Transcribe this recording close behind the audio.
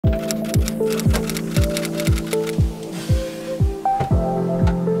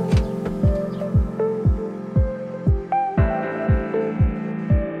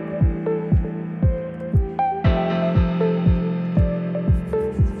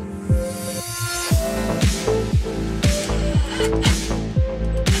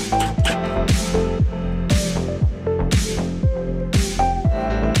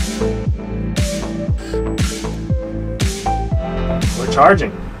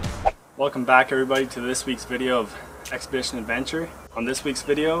charging. Welcome back everybody to this week's video of Expedition Adventure. On this week's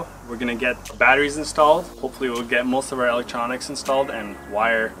video we're going to get batteries installed. Hopefully we'll get most of our electronics installed and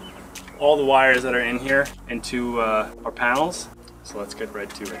wire all the wires that are in here into our panels. So let's get right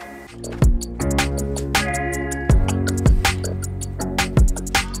to it.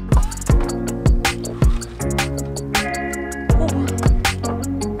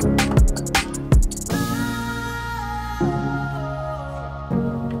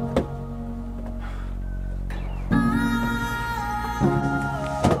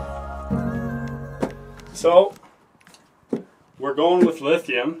 So we're going with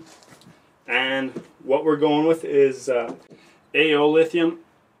lithium, and what we're going with is AO Lithium.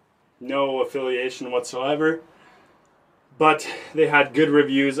 No affiliation whatsoever, but they had good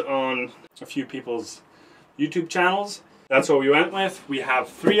reviews on a few people's YouTube channels. That's what we went with. We have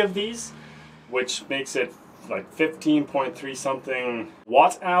 3 of these, which makes it like 15.3 something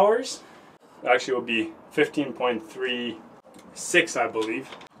watt hours. Actually it will be 15.36 I believe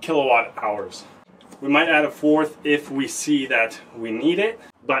kilowatt hours. We might add a 4th if we see that we need it,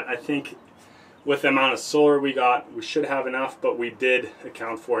 but I think with the amount of solar we got, we should have enough, but we did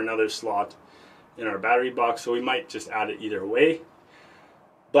account for another slot in our battery box, so we might just add it either way.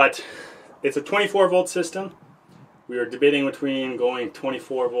 But it's a 24 volt system. We were debating between going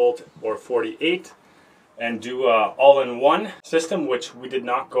 24 volt or 48 and do a all-in-one system, which we did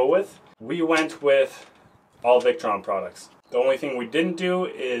not go with. We went with all Victron products. The only thing we didn't do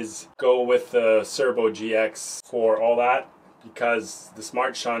is go with the Serbo GX for all that, because the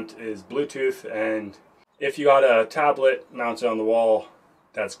Smart Shunt is Bluetooth, and if you got a tablet mounted on the wall,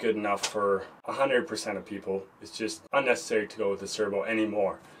 that's good enough for 100% of people. It's just unnecessary to go with the Serbo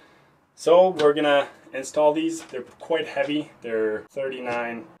anymore. So we're gonna install these. They're quite heavy. They're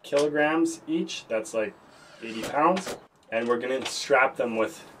 39 kilograms each. That's like 80 pounds. And we're gonna strap them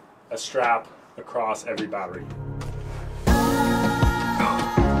with a strap across every battery.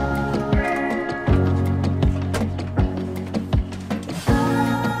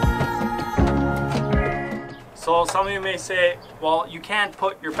 So some of you may say, well, you can't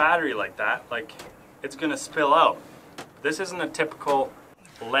put your battery like that, like it's gonna spill out. This isn't a typical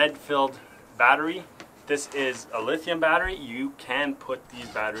lead-filled battery. This is a lithium battery. You can put these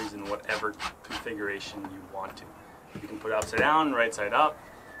batteries in whatever configuration you want to. You can put it upside down, right side up,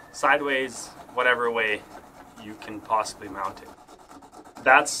 sideways, whatever way you can possibly mount it.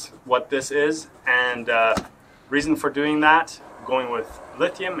 That's what this is, and reason for doing that, going with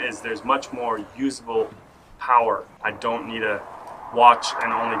lithium, is there's much more usable power. I don't need to watch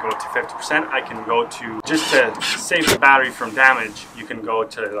and only go to 50%. I can go to, just to save the battery from damage, you can go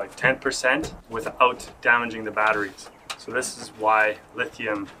to like 10% without damaging the batteries. So this is why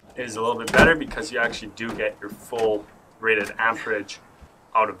lithium is a little bit better, because you actually do get your full rated amperage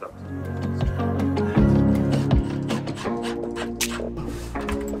out of them.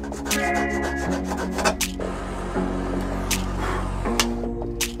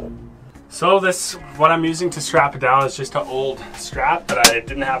 So this, what I'm using to strap it down, is just an old strap that I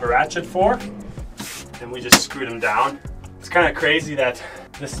didn't have a ratchet for, and we just screwed them down. It's kind of crazy that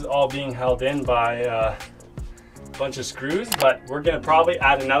this is all being held in by a bunch of screws, but we're gonna probably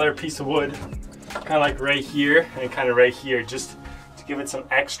add another piece of wood, kind of like right here and kind of right here, just to give it some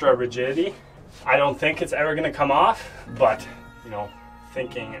extra rigidity. I don't think it's ever gonna come off, but you know,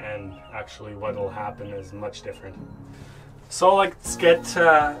 thinking and actually what'll happen is much different. So let's get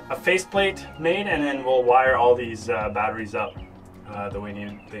a faceplate made, and then we'll wire all these batteries up the way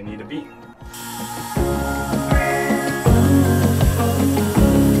they need to be.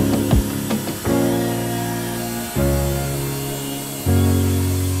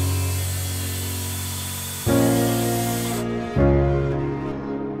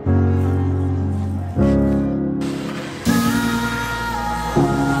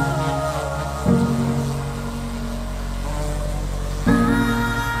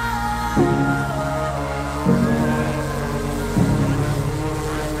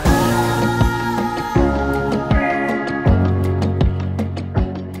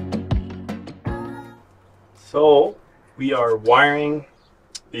 So we are wiring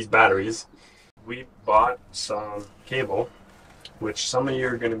these batteries. We bought some cable, which some of you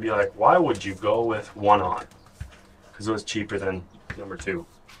are going to be like, why would you go with 1 on? Because it was cheaper than number 2.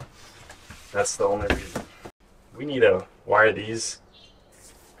 That's the only reason. We need to wire these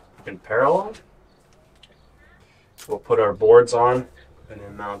in parallel. We'll put our boards on and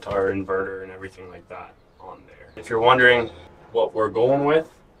then mount our inverter and everything like that on there. If you're wondering what we're going with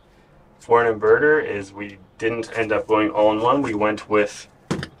for an inverter, is we didn't end up going all-in-one. We went with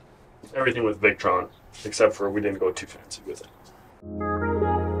everything with Victron, except for we didn't go too fancy with it.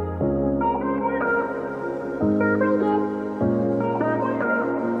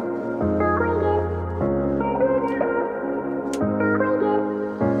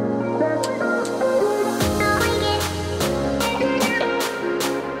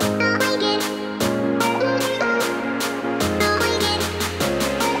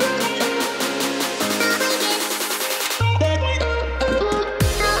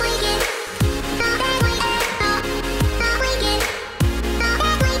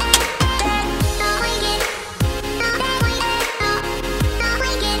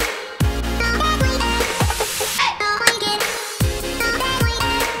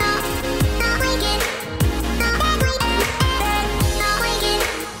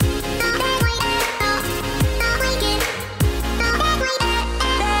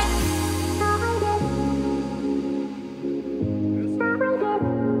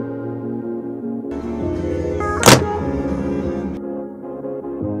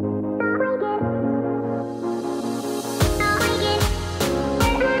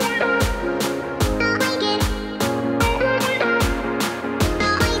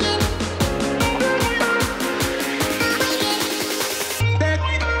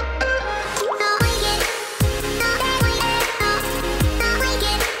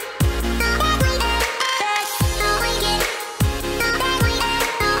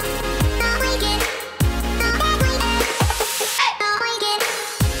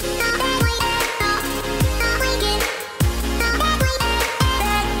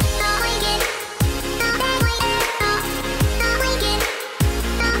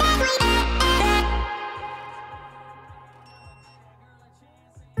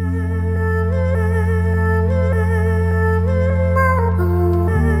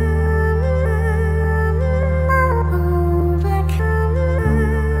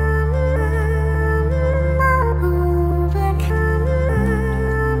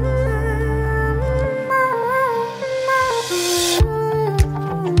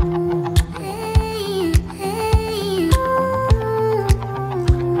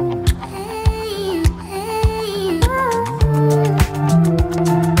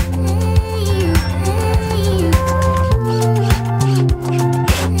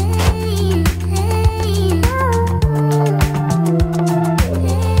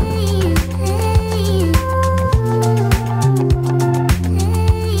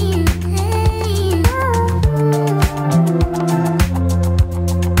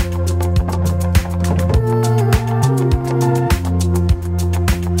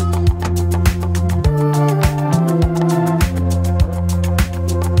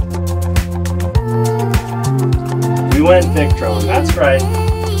 We went Victron, that's right.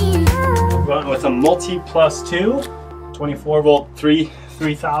 We went with a multi plus 2, 24 volt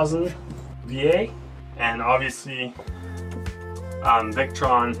 3000 VA, and obviously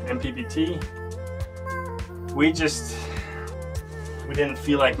Victron MPPT. We didn't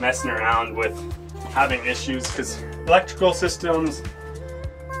feel like messing around with having issues, because electrical systems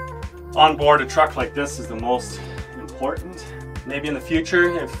on board a truck like this is the most important. Maybe in the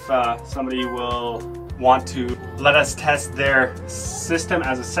future, if somebody will want to let us test their system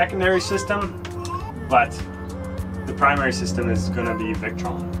as a secondary system, but the primary system is going to be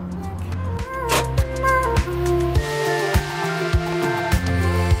Victron.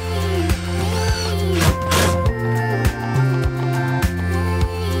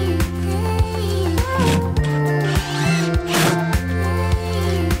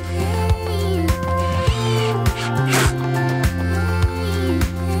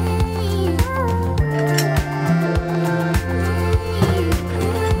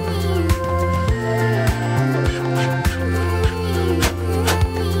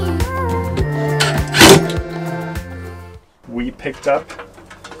 Picked up.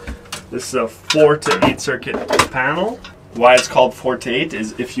 This is a 4 to 8 circuit panel. Why it's called 4 to 8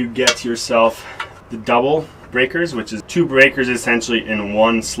 is if you get yourself the double breakers, which is 2 breakers essentially in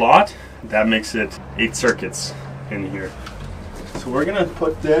one slot, that makes it 8 circuits in here. So we're gonna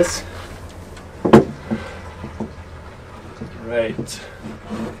put this right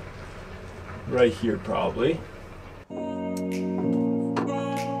here probably.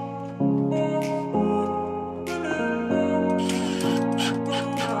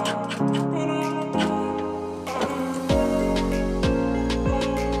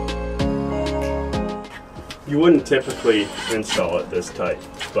 You wouldn't typically install it this tight,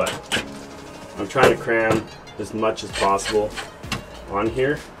 but I'm trying to cram as much as possible on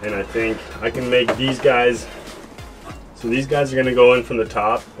here, and I think I can make these guys, so these guys are going to go in from the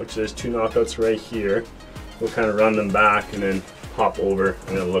top, which there's 2 knockouts right here. We'll kind of run them back and then hop over,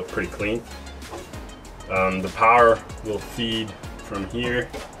 and it'll look pretty clean. The power will feed from here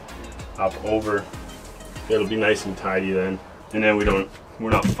up over. It'll be nice and tidy then. And then we're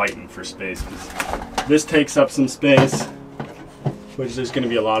not fighting for space, because this takes up some space, which there's going to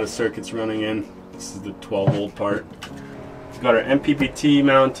be a lot of circuits running in. This is the 12 volt part. We've got our MPPT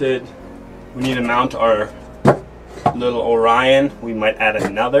mounted. We need to mount our little Orion. We might add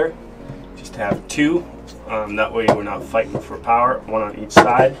another, just to have two. That way we're not fighting for power, one on each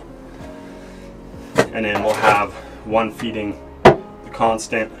side. And then we'll have one feeding the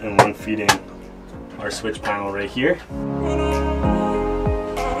constant and one feeding our switch panel right here.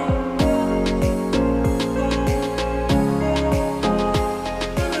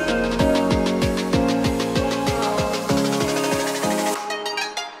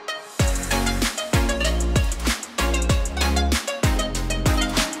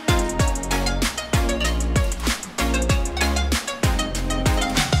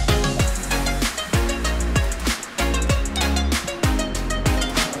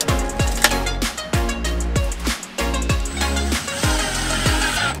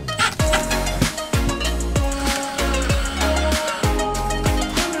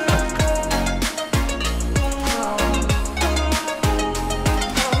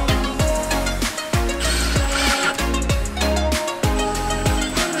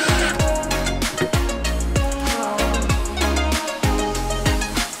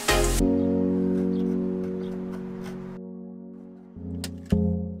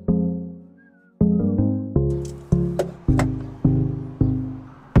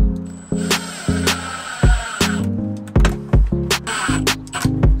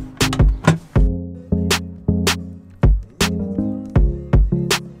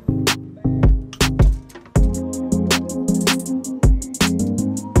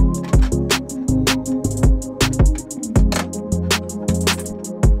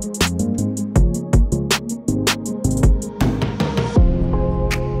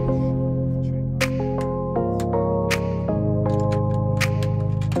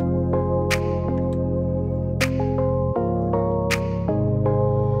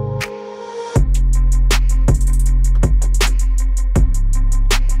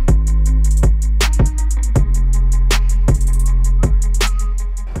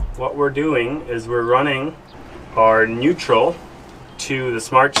 What we're doing is we're running our neutral to the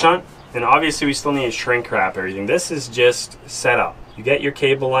smart shunt, and obviously we still need to shrink wrap everything. This is just setup. You get your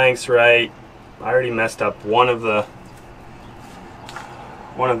cable lengths right. I already messed up one of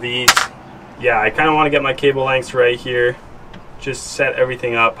these. Yeah, I kind of want to get my cable lengths right here. Just set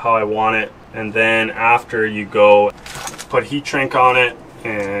everything up how I want it, and then after you go put heat shrink on it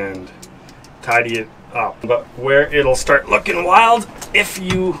and tidy it up. But where it'll start looking wild, if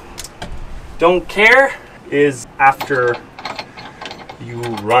you don't care, is after you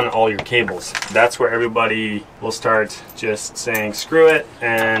run all your cables. That's where everybody will start just saying screw it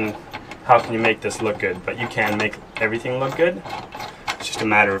and how can you make this look good? But you can make everything look good. It's just a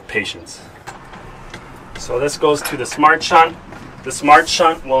matter of patience. So this goes to the smart shunt. The smart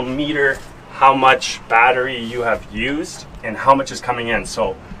shunt will meter how much battery you have used and how much is coming in.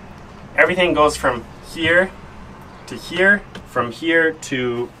 So everything goes from here to here, from here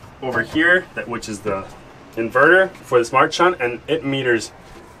to over here, which is the inverter for the smart shunt, and it meters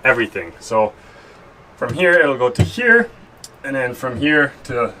everything. So from here it'll go to here, and then from here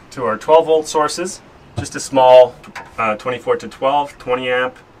to our 12 volt sources, just a small 24 to 12, 20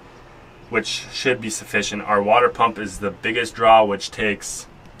 amp, which should be sufficient. Our water pump is the biggest draw, which takes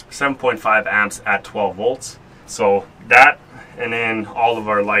 7.5 amps at 12 volts. So that, and then all of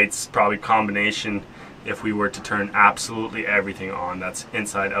our lights, probably combination, if we were to turn absolutely everything on, that's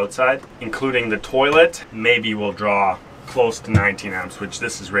inside outside, including the toilet, maybe we'll draw close to 19 amps, which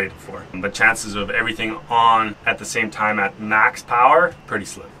this is rated for. But chances of everything on at the same time at max power, pretty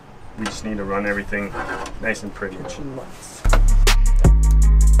slim. We just need to run everything nice and pretty.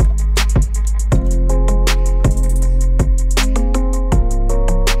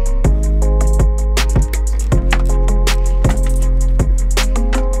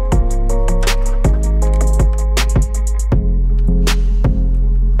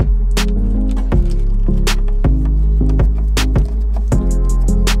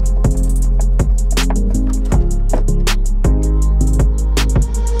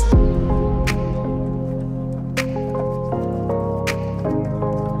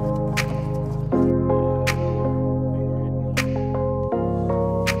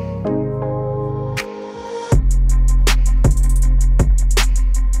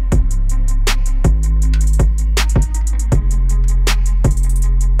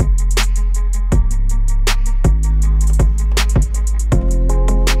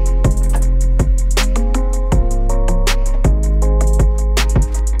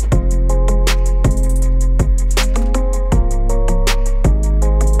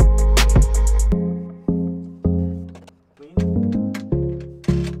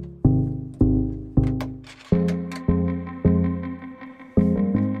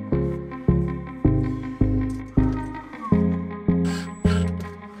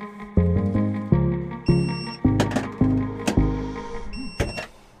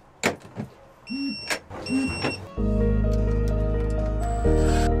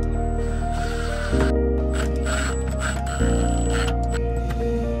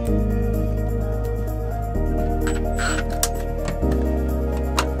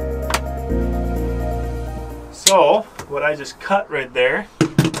 So what I just cut right there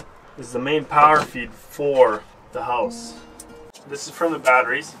is the main power feed for the house. This is from the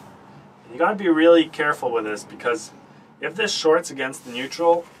batteries. You gotta be really careful with this, because if this shorts against the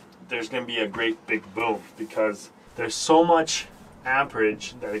neutral, there's gonna be a great big boom, because there's so much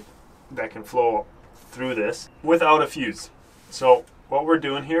amperage that can flow through this without a fuse. So what we're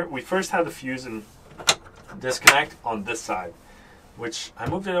doing here, we first had the fuse and disconnect on this side, which I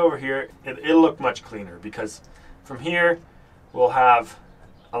moved it over here. It'll look much cleaner, because from here we'll have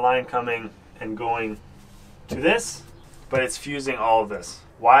a line coming and going to this, but it's fusing all of this.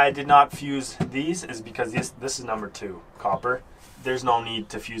 Why I did not fuse these is because this is number 2 copper. There's no need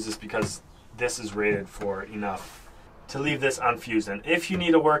to fuse this, because this is rated for enough to leave this unfused. And if you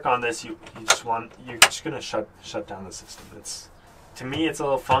need to work on this, you're just gonna shut down the system. To me it's a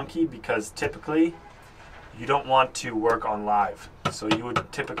little funky, because typically you don't want to work on live, so you would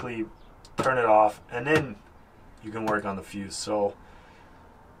typically turn it off and then you can work on the fuse. So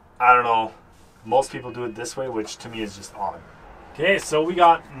I don't know, most people do it this way, which to me is just odd. Okay, so we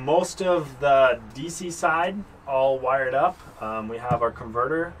got most of the DC side all wired up. We have our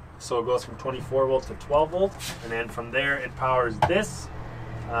converter, so it goes from 24 volt to 12 volt, and then from there it powers this.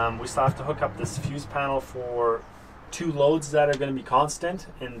 We still have to hook up this fuse panel for 2 loads that are going to be constant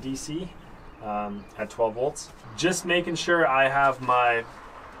in DC at 12 volts. Just making sure I have my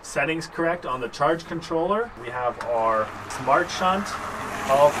settings correct on the charge controller. We have our smart shunt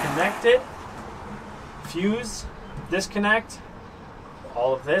all connected, fuse, disconnect,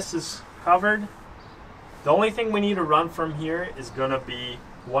 all of this is covered. The only thing we need to run from here is gonna be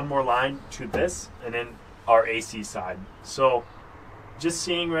one more line to this, and then our AC side. So just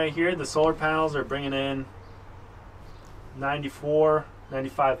seeing right here, the solar panels are bringing in 94,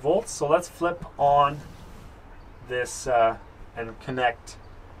 95 volts. So let's flip on this and connect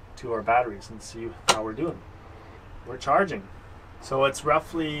to our batteries and see how we're doing. We're charging. So it's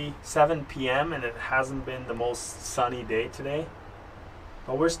roughly 7 p.m. and it hasn't been the most sunny day today,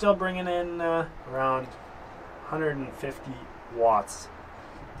 but we're still bringing in around 150 watts.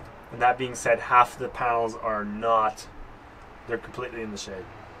 And that being said, half the panels are not, they're completely in the shade.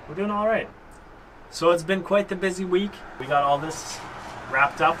 We're doing all right. So it's been quite the busy week. We got all this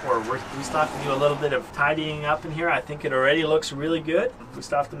wrapped up, or we still have to do a little bit of tidying up in here. I think it already looks really good. We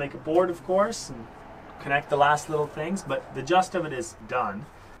still have to make a board, of course, and connect the last little things, but the gist of it is done.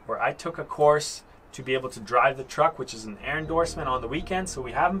 Where I took a course to be able to drive the truck, which is an air endorsement, on the weekend, so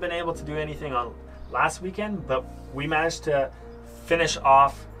we haven't been able to do anything on last weekend, but we managed to finish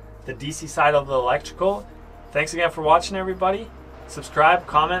off the DC side of the electrical. Thanks again for watching, everybody. Subscribe,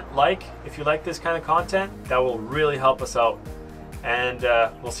 comment, like if you like this kind of content. That will really help us out. And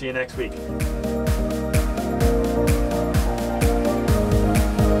we'll see you next week.